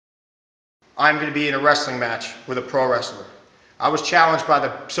I'm going to be in a wrestling match with a pro wrestler. I was challenged by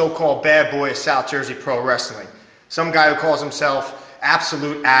the so-called bad boy of South Jersey Pro Wrestling, some guy who calls himself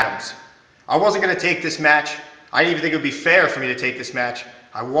Absolute Adams. I wasn't going to take this match. I didn't even think it would be fair for me to take this match.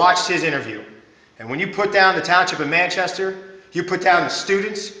 I watched his interview. And when you put down the Township of Manchester, you put down the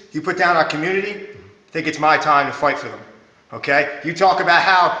students, you put down our community, I think it's my time to fight for them. Okay? You talk about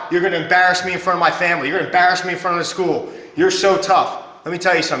how you're going to embarrass me in front of my family. You're going to embarrass me in front of the school. You're so tough. Let me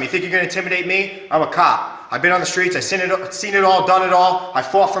tell you something. You think you're going to intimidate me? I'm a cop. I've been on the streets. I've seen it all, done it all. I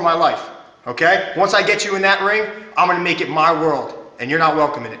fought for my life. Okay? Once I get you in that ring, I'm going to make it my world. And you're not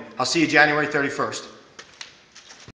welcome in it. I'll see you January 31st.